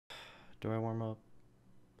Do I warm up?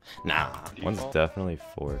 Nah, one's definitely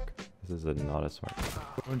fork. This is not a smart.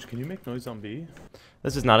 Orange, can you make noise on B?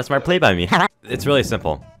 This is not a smart play by me. It's really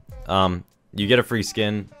simple. You get a free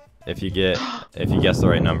skin if you guess the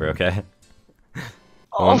right number, okay?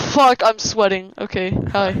 Oh fuck, I'm sweating. Okay,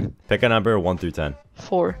 hi. Pick a number 1 through 10.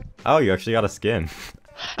 4. Oh, you actually got a skin.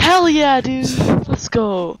 Hell yeah, dude. Let's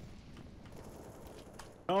go.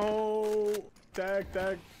 Oh, tag,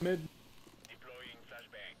 mid.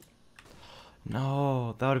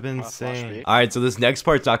 No, that would have been insane. Alright, so this next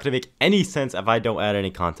part's not gonna make any sense if I don't add any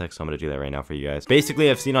context, so I'm gonna do that right now for you guys. Basically,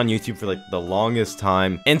 I've seen on YouTube for like the longest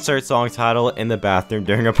time, insert song title in the bathroom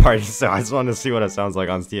during a party, so I just wanted to see what it sounds like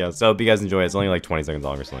on CS. So if you guys enjoy it, it's only like 20 seconds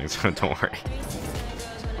long or something, so don't worry.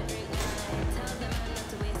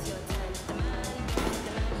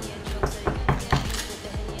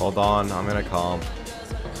 Hold on, I'm gonna calm.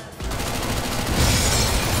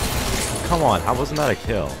 Come on, how wasn't that a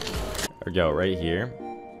kill? Or go right here.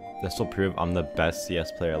 This will prove I'm the best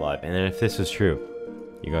CS player alive. And then if this is true,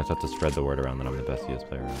 you guys have to spread the word around that I'm the best CS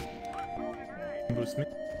player alive. Boost me.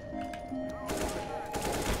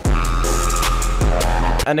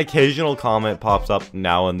 An occasional comment pops up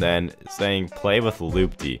now and then saying play with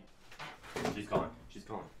Loopty. She's calling. She's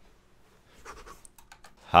calling.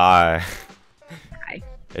 Hi. Hi.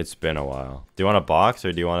 It's been a while. Do you want to box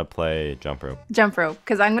or do you want to play jump rope? Jump rope,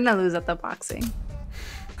 because I'm gonna lose at the boxing.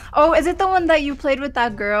 Oh, is it the one that you played with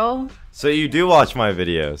that girl? So you do watch my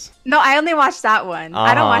videos? No, I only watched that one.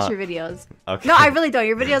 I don't watch your videos. Okay. No, I really don't.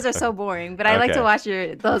 Your videos are so boring, but I like to watch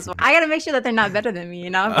those ones. I gotta make sure that they're not better than me, you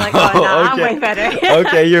know? I'm like, oh, nah, okay. I'm way better.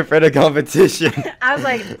 Okay, you're afraid of competition. I was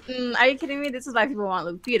like, are you kidding me? This is why people want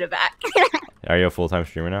Lupita back. Are you a full-time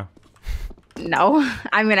streamer now? No,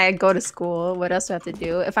 I mean, I go to school. What else do I have to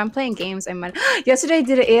do? If I'm playing games, I might. Yesterday I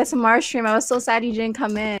did an ASMR stream. I was so sad you didn't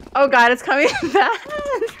come in. Oh god, it's coming back.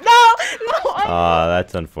 No. Ah,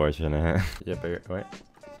 that's unfortunate. Yep, wait.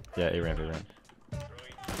 Yeah, A ramp.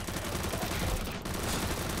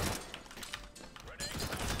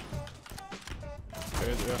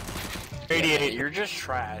 Radiate, you're just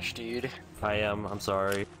trash, dude. I am. I'm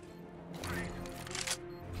sorry.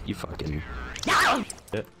 You fucking.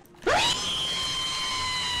 Shit.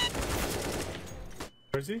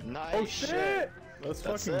 Where is he? Nice. Oh shit! Let's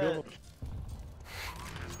fucking go.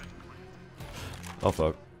 Oh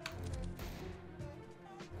fuck.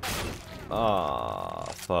 Ah,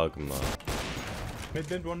 fuck man.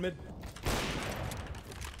 Mid, one mid.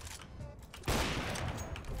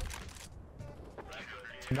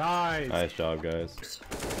 Nice. Nice job, guys.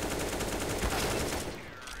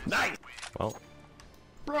 Nice. Well.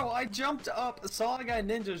 Bro, I jumped up, saw a guy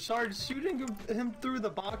ninja, started shooting him through the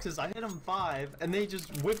boxes. I hit him 5, and then he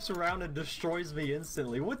just whips around and destroys me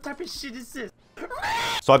instantly. What type of shit is this?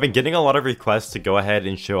 So I've been getting a lot of requests to go ahead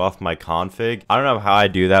and show off my config. I don't know how I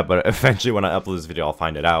do that, but eventually when I upload this video, I'll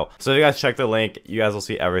find it out. So if you guys check the link, you guys will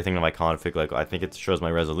see everything in my config. Like, I think it shows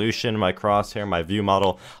my resolution, my crosshair, my view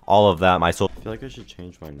model, all of that. I feel like I should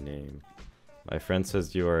change my name. My friend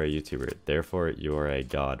says you are a YouTuber, therefore you are a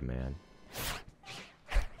god, man.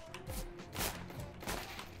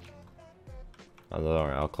 Oh, don't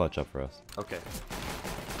worry, I'll clutch up for us. Okay.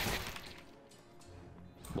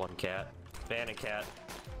 One cat. Ban a cat.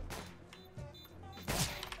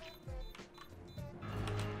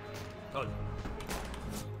 Oh.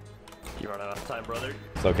 You run out of time, brother.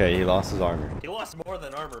 It's okay, he lost his armor. He lost more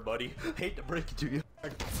than armor, buddy. Hate to break it to you.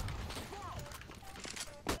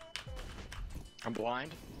 I'm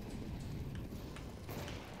blind.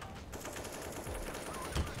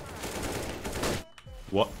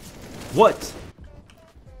 What? What?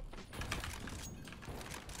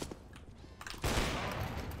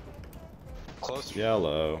 Close.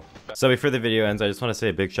 Yellow. So before the video ends, I just want to say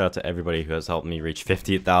a big shout out to everybody who has helped me reach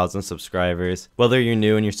 50,000 subscribers. Whether you're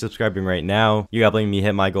new and you're subscribing right now, you're helping me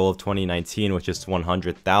hit my goal of 2019, which is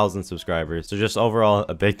 100,000 subscribers. So just overall,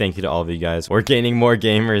 a big thank you to all of you guys. We're gaining more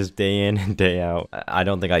gamers day in and day out. I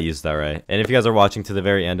don't think I used that right. And if you guys are watching to the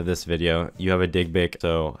very end of this video, you have a dig big.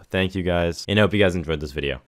 So thank you guys, and I hope you guys enjoyed this video.